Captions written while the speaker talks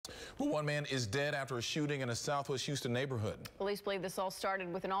Well, one man is dead after a shooting in a Southwest Houston neighborhood. Police believe this all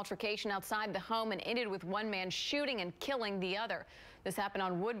started with an altercation outside the home and ended with one man shooting and killing the other. This happened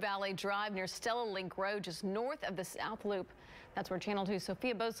on Wood Valley Drive near Stella Link Road, just north of the South Loop. That's where Channel 2's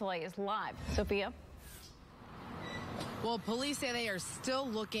Sophia Beausoleil is live. Sophia? Well, police say they are still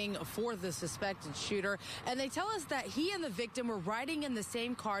looking for the suspected shooter, and they tell us that he and the victim were riding in the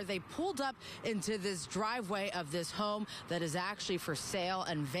same car. They pulled up into this driveway of this home that is actually for sale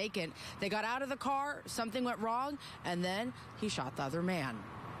and vacant. They got out of the car, something went wrong, and then he shot the other man.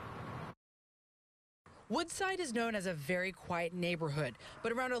 Woodside is known as a very quiet neighborhood,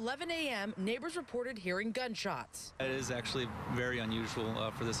 but around 11 a.m., neighbors reported hearing gunshots. It is actually very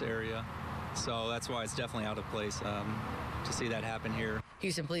unusual for this area, so that's why it's definitely out of place to see that happen here.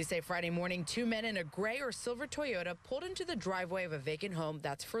 Houston police say Friday morning, two men in a gray or silver Toyota pulled into the driveway of a vacant home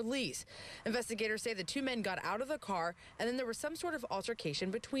that's for lease. Investigators say the two men got out of the car, and then there was some sort of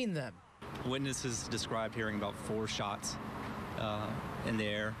altercation between them. Witnesses described hearing about 4 shots in the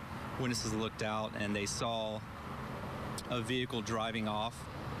air. Witnesses looked out and they saw a vehicle driving off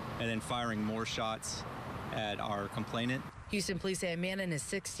and then firing more shots at our complainant. Houston police say a man in his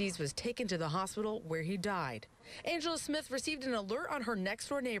 60s was taken to the hospital where he died. Angela Smith received an alert on her Next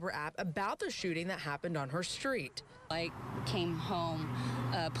Door Neighbor app about the shooting that happened on her street. I came home,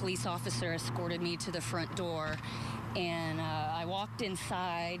 a police officer escorted me to the front door, and I walked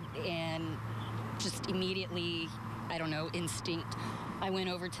inside and just immediately, I don't know, instinct, I went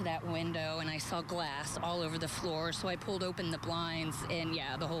over to that window and I saw glass all over the floor, so I pulled open the blinds and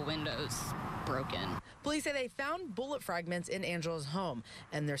yeah, the whole window's broken. Police say they found bullet fragments in Angela's home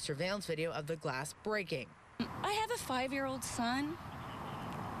and there's surveillance video of the glass breaking. I have a 5-year-old son,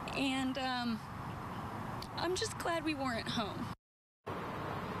 and I'm just glad we weren't home.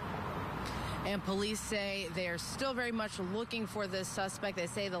 And police say they are still very much looking for this suspect. They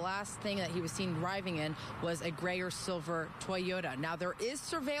say the last thing that he was seen driving in was a gray or silver Toyota. Now, there is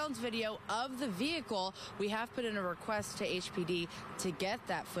surveillance video of the vehicle. We have put in a request to HPD to get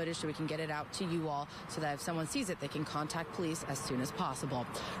that footage so we can get it out to you all so that if someone sees it, they can contact police as soon as possible.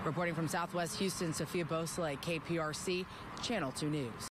 Reporting from Southwest Houston, Sophia Beausoleil, KPRC, Channel 2 News.